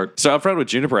driving the cart. So up front with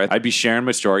Juniper, I'd be sharing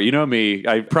my story. You know me,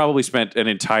 I probably spent an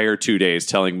entire 2 days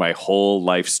telling my whole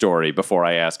life story before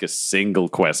I ask a single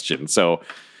question. So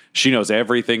she knows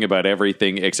everything about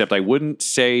everything, except I wouldn't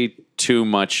say too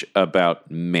much about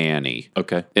Manny.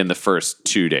 Okay. In the first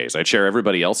 2 days. I'd share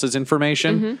everybody else's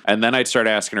information, and then I'd start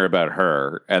asking her about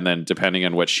her. And then depending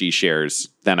on what she shares,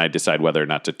 then I'd decide whether or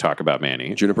not to talk about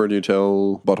Manny. Juniper, do you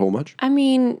tell Butthole much? I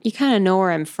mean, you kind of know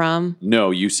where I'm from. No,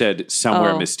 you said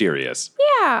somewhere Oh. mysterious.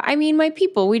 Yeah, I mean, my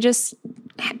people,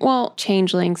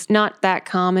 changelings, not that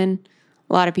common.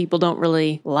 A lot of people don't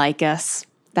really like us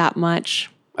that much.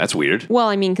 That's weird. Well,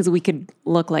 I mean, because we could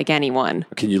look like anyone.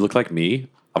 Can you look like me?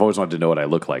 I've always wanted to know what I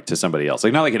look like to somebody else.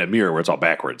 Like not like in a mirror where it's all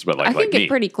backwards, but I like think me. it's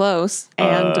pretty close,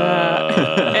 and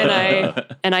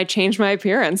I changed my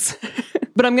appearance.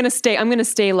 But I'm gonna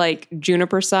stay like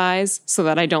Juniper size so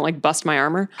that I don't like bust my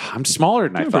armor. I'm smaller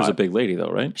than I Jennifer's thought. a big lady, though,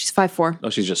 right? She's 5'4". Oh,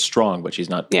 she's just strong, but she's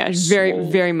not. Yeah, she's very, swole.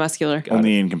 very muscular.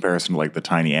 Only in comparison to like the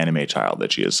tiny anime child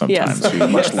that she is sometimes. Yes. She's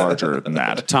much larger than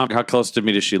that. Tom, how close to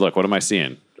me does she look? What am I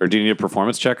seeing? Or do you need a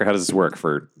performance check, or how does this work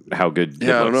for how good? it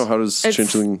Yeah, I don't know. looks? How does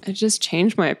changeling? I just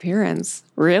changed my appearance.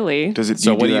 Really? Does it?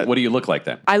 So do that? what do you look like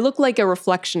then? I look like a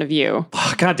reflection of you.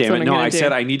 Oh, God damn That's it! what No, I'm I gonna said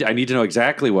do. I need to know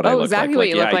exactly what I look exactly like. what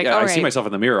you look like. I All see right. myself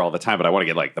in the mirror all the time, but I want to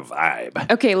get like the vibe.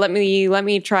 Okay, let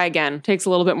me try again. Takes a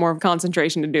little bit more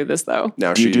concentration to do this though.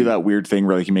 Now Do you do that weird thing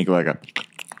where like you make like a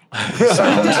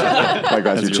sound like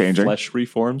as you're Your changing? flesh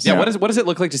reforms. Yeah, what does it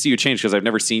look like to see you change? Because I've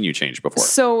never seen you change before.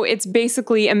 So it's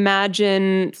basically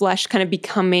imagine flesh kind of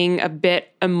becoming a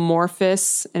bit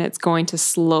amorphous and it's going to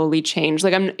slowly change.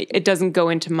 Like it doesn't go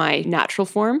into my natural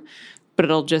form, but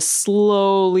it'll just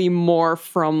slowly morph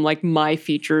from like my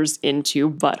features into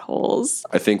buttholes.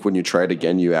 I think when you try it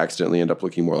again, you accidentally end up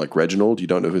looking more like Reginald. You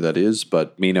don't know who that is,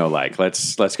 but Me no like.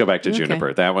 Let's go back to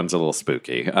Juniper. That one's a little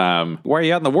spooky. Why are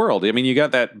you out in the world? I mean, you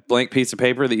got that blank piece of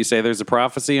paper that you say there's a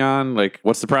prophecy on. Like,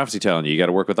 what's the prophecy telling you? You got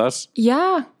to work with us?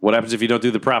 Yeah. What happens if you don't do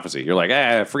the prophecy? You're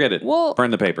like, forget it. Well- burn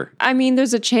the paper. I mean,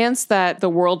 there's a chance that the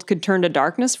world could turn to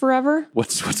darkness forever.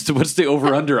 What's the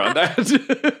over under on that?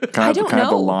 I don't kind of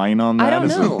the know. line on that. I don't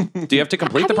is it? know. Do you have to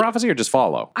complete the prophecy or just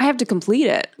follow? I have to complete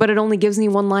it, but it only gives me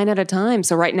one line at a time.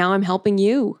 So right now I'm helping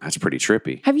you. That's pretty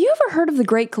trippy. Have you ever heard of the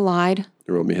Great Collide?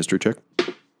 you roll me a history check.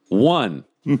 1,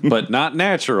 but not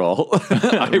natural.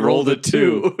 I rolled a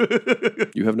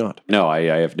 2. You have not. No, I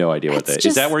have no idea what It's that is. just-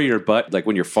 Is that where your butt, like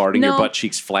when you're farting, your No. butt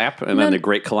cheeks flap and then the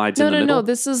great collides in the middle? No.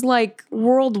 This is like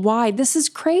worldwide. This is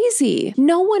crazy.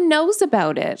 No one knows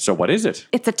about it. So what is it?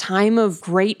 It's a time of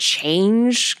great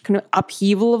change, kind of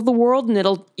upheaval of the world, and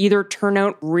it'll either turn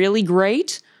out really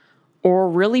great or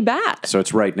really bad. So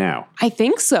it's right now. I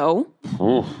think so.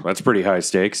 Oh, that's pretty high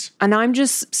stakes. And I'm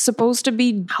just supposed to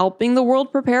be helping the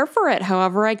world prepare for it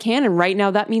however I can. And right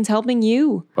now that means helping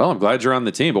you. Well, I'm glad you're on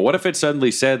the team. But what if it suddenly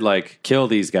said, like, kill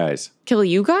these guys? Kill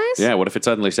you guys? Yeah, what if it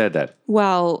suddenly said that?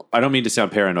 Well, I don't mean to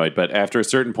sound paranoid, but after a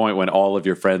certain point when all of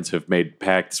your friends have made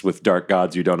pacts with dark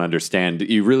gods you don't understand,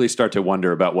 you really start to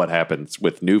wonder about what happens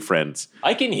with new friends.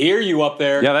 I can hear you up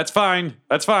there. Yeah, that's fine.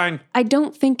 That's fine. I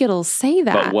don't think it'll say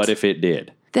that. But what if it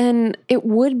did? Then it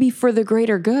would be for the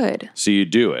greater good. So you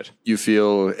do it. You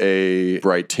feel a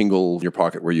bright tingle in your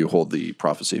pocket where you hold the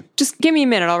prophecy. Just give me a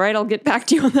minute, all right? I'll get back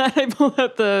to you on that. I pull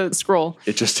out the scroll.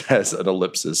 It just has an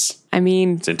ellipsis. I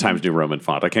mean, It's in Times New Roman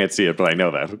font. I can't see it, but I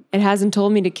know that. it hasn't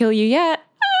told me to kill you yet.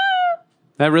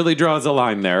 That really draws a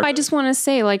line there. I just want to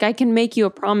say, like, I can make you a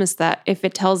promise that if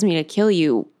it tells me to kill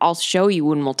you, I'll show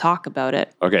you and we'll talk about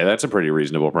it. Okay, that's a pretty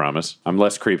reasonable promise. I'm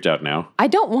less creeped out now. I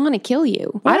don't want to kill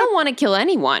you. I don't want to kill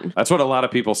anyone. That's what a lot of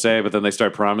people say, but then they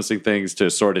start promising things to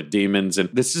sort of demons. And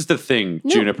this is the thing,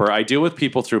 Juniper. I deal with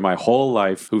people through my whole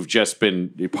life who've just been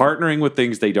partnering with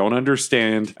things they don't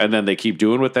understand, and then they keep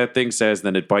doing what that thing says, and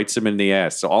then it bites them in the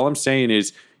ass. So all I'm saying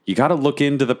is you got to look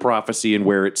into the prophecy and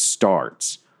where it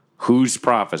starts. Whose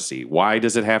prophecy? Why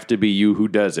does it have to be you who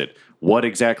does it? What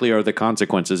exactly are the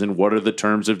consequences and what are the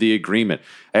terms of the agreement?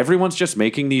 Everyone's just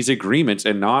making these agreements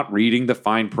and not reading the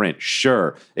fine print.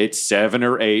 Sure, it's 7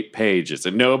 or 8 pages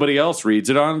and nobody else reads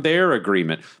it on their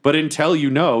agreement. But until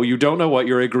you don't know what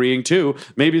you're agreeing to.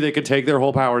 Maybe they could take their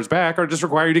whole powers back or just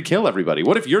require you to kill everybody.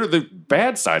 What if you're the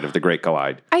bad side of the Great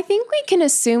Collide? I think we can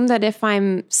assume that if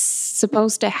I'm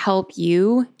supposed to help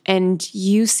you and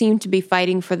you seem to be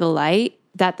fighting for the light,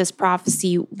 that this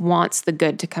prophecy wants the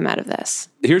good to come out of this.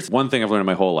 Here's one thing I've learned in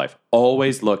my whole life.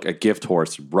 Always look a gift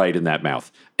horse right in that mouth.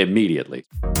 Immediately.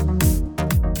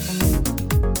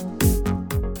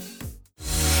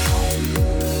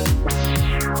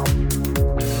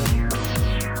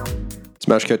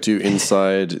 Smash cut to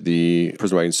inside the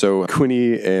prison wagon. So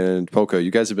Quinny and Polka, you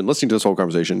guys have been listening to this whole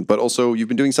conversation, but also you've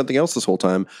been doing something else this whole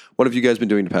time. What have you guys been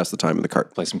doing to pass the time in the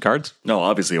cart? Play some cards? No,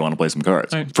 obviously you want to play some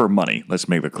cards. For money. Let's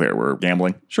make that clear. We're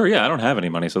gambling. Sure, yeah, I don't have any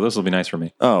money, so this will be nice for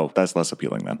me. Oh, that's less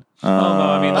appealing then. Oh, no,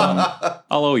 I mean,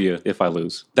 I'll owe you if I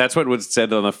lose. That's what was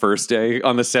said on the first day.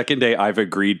 On the second day, I've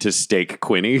agreed to stake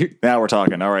Quinny. Now we're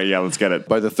talking. All right, yeah, let's get it.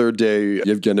 By the third day,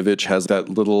 Yevgenovich has that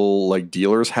little like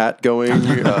dealer's hat going.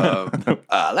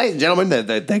 Ladies and gentlemen,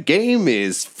 the game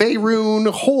is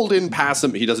Faerun Holden pass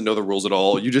him. He doesn't know the rules at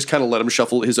all. You just kind of let him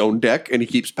shuffle his own deck, and he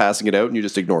keeps passing it out, and you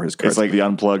just ignore his cards. It's like the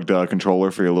unplugged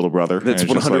controller for your little brother. That's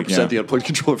 100% the unplugged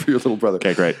controller for your little brother.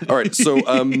 Okay, great. All right, so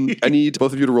I need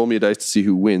both of you to roll me a dice to see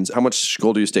who wins. How much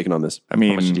gold are you staking on this? I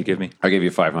mean, How much did you give me? I gave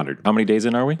you 500. How many days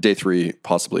in are we? Day 3,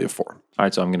 possibly a 4. All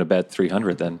right, so I'm going to bet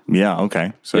 300 then. yeah,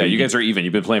 okay. So Yeah, you guys are even.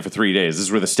 You've been playing for 3 days. This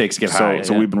is where the stakes get high.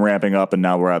 So we've been ramping up, and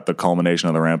now we're at the culmination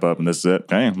of the ramp up, and this is it.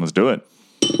 Okay, let's do it.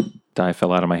 Die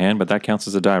fell out of my hand, but that counts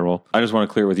as a die roll. I just want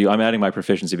to clear with you. I'm adding my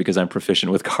proficiency because I'm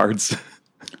proficient with cards.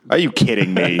 Are you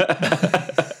kidding me?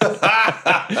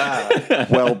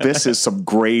 Well, this is some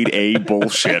grade A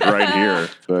bullshit right here.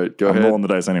 All right, go I'm ahead. rolling the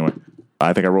dice anyway.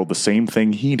 I think I rolled the same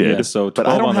thing he did. Yeah, so but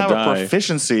I 12 don't on the have die, a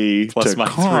proficiency plus to my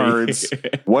cards. 3.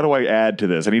 What do I add to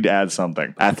this? I need to add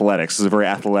something. Athletics. This is a very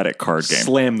athletic card game.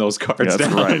 Slam those cards Yeah, that's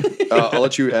down. right. I'll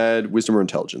let you add wisdom or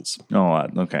intelligence. Oh,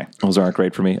 okay. Those aren't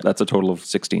great for me. That's a total of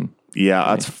 16. Yeah,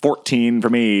 that's 14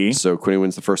 for me. So Quinny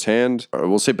wins the first hand.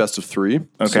 We'll say best of 3.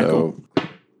 Okay, So, cool.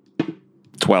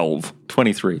 12.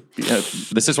 23.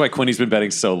 This is why Quinny's been betting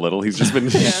so little. He's just been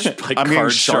like I'm getting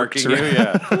card sharked. sharking you.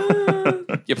 Yeah.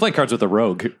 You play cards with a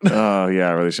rogue. Oh, yeah,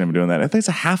 I really shouldn't be doing that. I think it's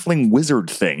a halfling wizard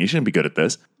thing. You shouldn't be good at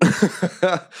this.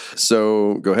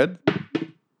 so go ahead.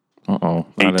 Uh-oh.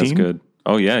 Not as 18? good.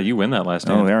 Oh, yeah, you win that last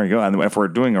Oh, time. there we go. And if we're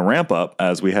doing a ramp up,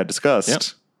 as we had discussed, Yep.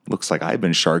 looks like I've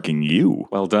been sharking you.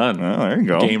 Well done. Oh, there you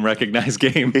go. Game recognized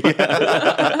game.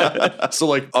 So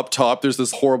like up top, there's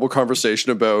this horrible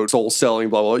conversation about soul selling,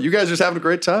 blah, blah, blah. You guys are just having a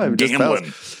great time. Just Gambling.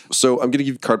 pals. So I'm going to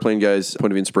give card playing guys a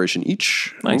point of inspiration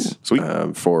each. Nice. Sweet.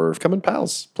 For coming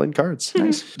pals, playing cards.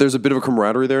 Nice. There's a bit of a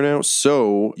camaraderie there now.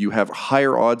 So you have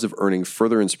higher odds of earning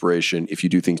further inspiration if you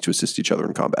do things to assist each other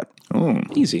in combat.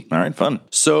 Easy. All right, fun.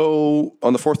 So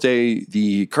on the 4th day,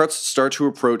 the carts start to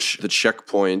approach the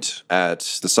checkpoint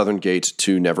at the southern gate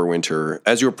to Neverwinter.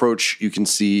 As you approach, you can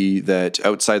see that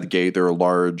outside the gate, there are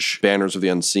large banners of the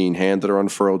unseen hand that are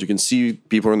unfurled. You can see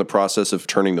people are in the process of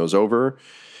turning those over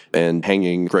and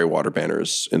hanging gray water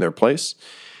banners in their place.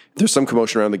 There's some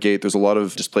commotion around the gate. There's a lot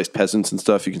of displaced peasants and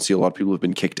stuff. You can see a lot of people have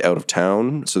been kicked out of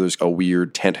town. So there's a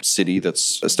weird tent city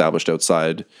that's established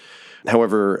outside.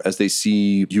 However, as they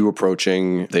see you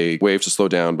approaching, they wave to slow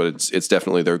down, but it's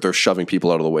definitely they're shoving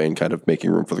people out of the way and kind of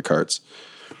making room for the carts.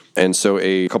 And so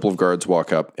a couple of guards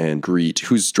walk up and greet.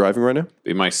 Who's driving right now?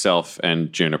 Be myself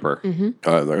and Juniper.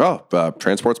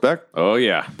 Transport's back. Oh,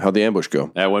 yeah. How'd the ambush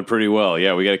go? That went pretty well.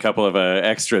 Yeah, we got a couple of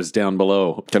extras down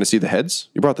below. Can I see the heads?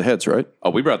 You brought the heads, right? Oh,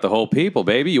 we brought the whole people,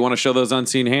 baby. You want to show those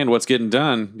unseen hand what's getting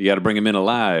done? You got to bring them in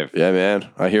alive. Yeah, man.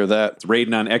 I hear that. It's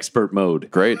raiding on expert mode.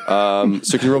 Great. So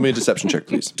can you roll me a deception check,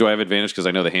 please? Do I have advantage because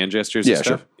I know the hand gestures Yeah, and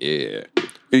stuff? Yeah.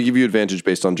 I'm going to give you advantage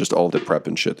based on just all the prep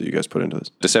and shit that you guys put into this.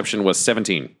 Deception was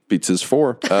 17. Beats his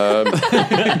 4.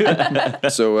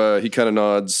 So he kind of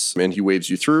nods and he waves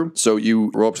you through. So you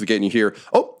roll up to the gate and you hear,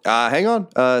 hang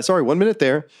on. Sorry, 1 minute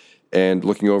there. And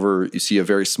looking over, you see a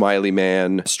very smiley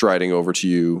man striding over to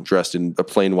you, dressed in a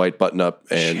plain white button-up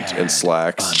and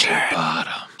slacks.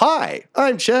 Hi,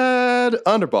 I'm Chad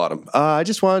Underbottom. I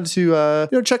just wanted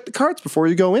to check the carts before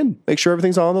you go in. Make sure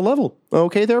everything's on the level.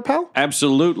 Okay there, pal?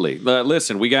 Absolutely.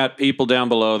 Listen, we got people down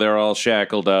below. They're all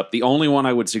shackled up. The only one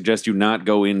I would suggest you not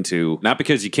go into, not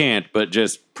because you can't, but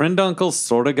just Prinduncle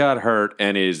sort of got hurt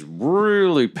and is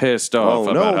really pissed off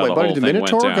about how my the buddy whole the thing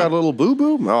Minotaur went down. got a little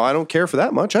boo-boo. Oh, I don't care for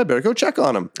that much. I better go check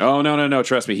on him. Oh, no.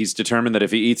 Trust me. He's determined that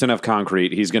if he eats enough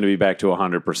concrete, he's going to be back to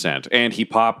 100%. And he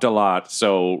popped a lot.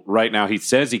 So right now he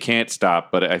says he can't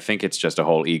stop, but I think it's just a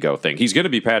whole ego thing. He's going to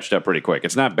be patched up pretty quick.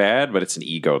 It's not bad, but it's an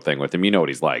ego thing with him. You know what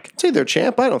he's like. Say there,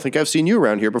 champ. I don't think I've seen you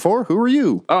around here before. Who are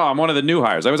you? Oh, I'm one of the new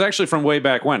hires. I was actually from way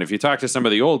back when. If you talk to some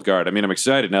of the old guard, I mean, I'm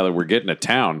excited now that we're getting to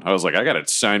town. I was like, I got to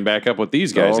sign back up with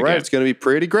these guys All right, again. it's going to be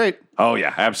pretty great. Oh,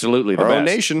 yeah, absolutely. The Our own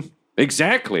best. nation.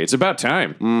 Exactly. It's about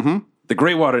time. Mm-hmm. The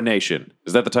Greywater Nation.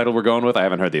 Is that the title we're going with? I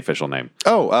haven't heard the official name.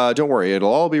 Don't worry.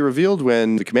 It'll all be revealed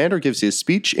when the commander gives his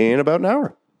speech in about an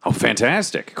hour. Oh,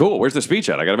 fantastic. Cool. Where's the speech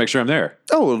at? I got to make sure I'm there.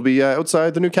 Oh, it'll be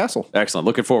outside the new castle. Excellent.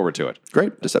 Looking forward to it.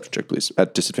 Great. Deception check, please.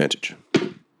 At disadvantage.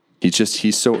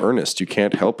 He's so earnest. You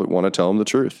can't help but want to tell him the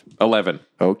truth. 11.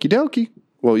 Okie dokie.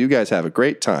 Well, you guys have a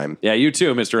great time. Yeah, you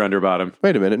too, Mr. Underbottom.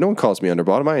 Wait a minute. No one calls me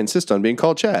Underbottom. I insist on being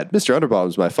called Chad. Mr.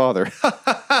 Underbottom's my father.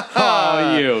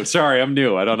 Oh, you. Sorry, I'm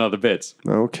new. I don't know the bits.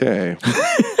 Okay.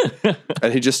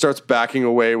 And he just starts backing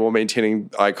away while maintaining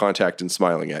eye contact and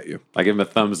smiling at you. I give him a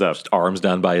thumbs up. Arms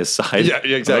down by his side. Yeah,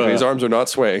 exactly. His arms are not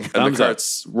swaying. And Thumbs the up.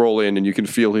 carts roll in, and you can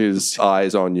feel his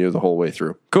eyes on you the whole way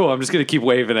through. Cool. I'm just going to keep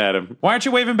waving at him. Why aren't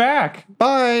you waving back?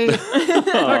 Bye.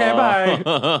 Okay,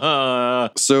 bye.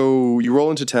 So you roll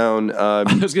into town. I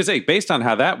was going to say, based on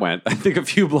how that went, I think a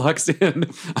few blocks in,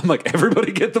 I'm like,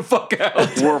 everybody get the fuck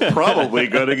out. We're probably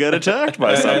going to get attacked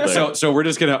by something. So we're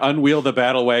just going to unwheel the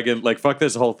battle wagon. Like, fuck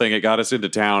this whole thing. It got us into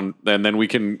town. And then we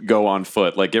can go on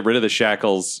foot. Like, get rid of the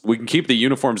shackles. We can keep the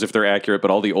uniforms if they're accurate,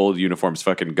 but all the old uniforms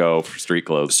fucking go for street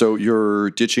clothes. So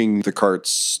you're ditching the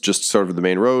carts just sort of the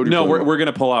main road? No, we're going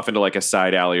to pull off into like a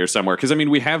side alley or somewhere. Because, I mean,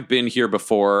 we have been here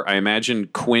before. I imagine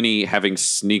Quinny, having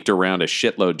sneaked around a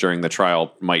shitload during the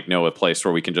trial, might know a place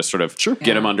where we can just sort of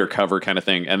get him undercover kind of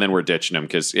thing. And then we're ditching him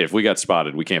because if we got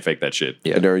spotted, we can't fake that shit.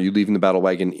 Yeah. And are you leaving the battle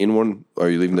wagon in one? Or are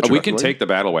you leaving the truck? We can take the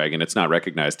battle wagon. It's not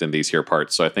recognized in these here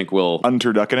parts. So I think we'll...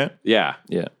 Underducking it? Yeah.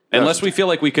 Yeah. Unless we feel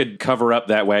like we could cover up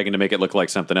that wagon to make it look like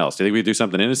something else. Do you think we'd do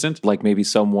something innocent? Like maybe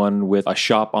someone with a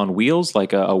shop on wheels,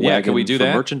 like a wagon can we do for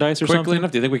that? merchandise or Quickly something?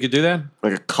 enough? Do you think we could do that?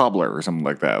 Like a cobbler or something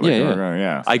like that. Like,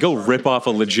 yeah. I go rip off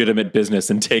a legitimate business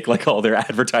and take like all their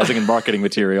advertising and marketing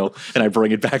material, and I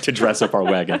bring it back to dress up our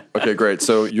wagon. Okay, great.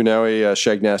 So you're now a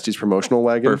Shag Nasty's promotional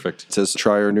wagon. Perfect. It says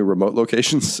try our new remote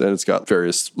locations, and it's got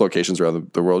various locations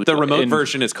around the world. The remote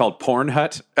version is called Porn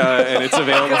Hut, and it's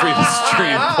available for you to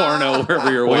stream porno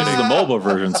wherever you're Well, this waiting. is the mobile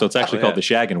version, so it's actually called the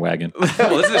Shaggin' Wagon.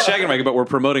 Well, this is the Shaggin' Wagon, but we're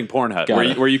promoting Porn Hut,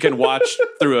 where you can watch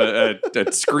through a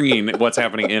screen what's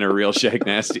happening in a real Shag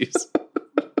Nasties.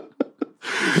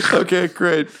 Okay,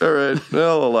 great. All right.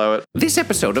 I'll allow it. This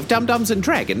episode of Dum Dums and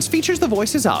Dragons features the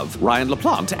voices of Ryan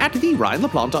LaPlante at the Ryan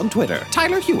LaPlante on Twitter,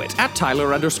 Tyler Hewitt at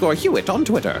Tyler_Hewitt on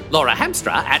Twitter, Laura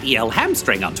Hamstra at EL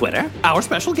Hamstring on Twitter, our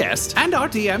special guest, and our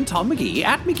DM Tom McGee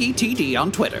at McGeeTD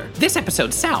on Twitter. This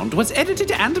episode's sound was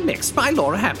edited and mixed by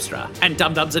Laura Hamstra, and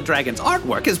Dum Dums and Dragons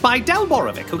artwork is by Del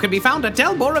Borovic, who can be found at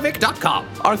delborovic.com.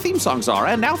 Our theme songs are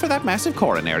And Now for That Massive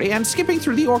Coronary and Skipping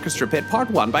Through the Orchestra Pit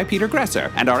Part 1 by Peter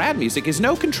Gresser, and our ad music is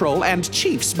No Control and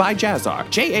Chiefs by Jazzar,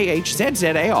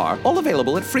 JAHZZAR, all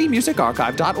available at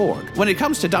freemusicarchive.org. When it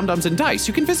comes to Dum Dums and Dice,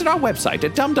 you can visit our website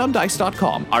at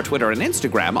dumdumdice.com. Our Twitter and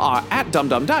Instagram are at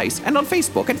dumdumdice, and on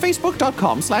Facebook at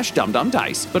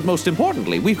facebook.com/dumdumdice. But most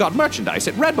importantly, we've got merchandise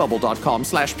at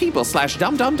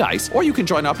redbubble.com/people/dumdumdice, or you can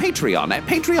join our Patreon at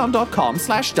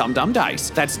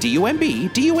patreon.com/dumdumdice. That's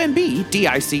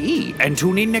DUMBDUMBDICE. And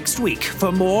tune in next week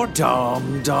for more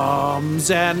Dum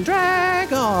Dums and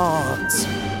Dragons.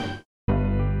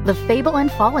 The Fable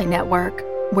and Folly Network,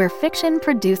 where fiction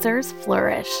producers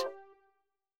flourish.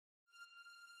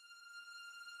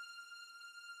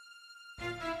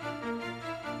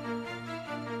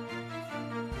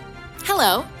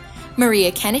 Hello,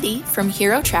 Maria Kennedy from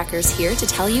Hero Trackers here to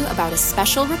tell you about a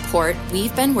special report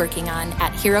we've been working on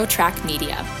at Hero Track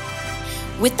Media.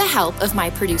 With the help of my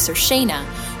producer Shayna,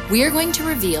 we're going to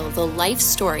reveal the life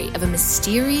story of a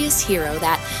mysterious hero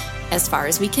that, as far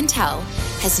as we can tell,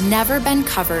 has never been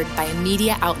covered by a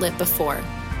media outlet before.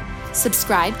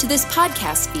 Subscribe to this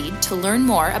podcast feed to learn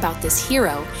more about this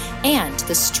hero and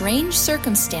the strange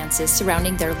circumstances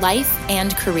surrounding their life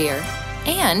and career,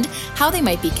 and how they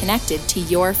might be connected to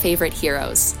your favorite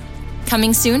heroes.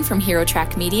 Coming soon from Hero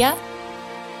Track Media,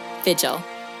 Vigil.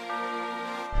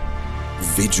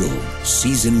 Vigil,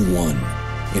 Season 1,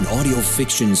 an audio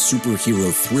fiction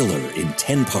superhero thriller in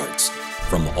 10 parts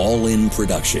from All In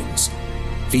Productions,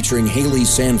 featuring Haley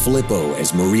Sanfilippo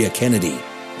as Maria Kennedy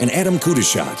and Adam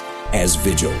Kudashat as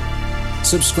Vigil.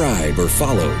 Subscribe or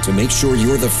follow to make sure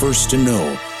you're the first to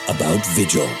know about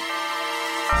Vigil.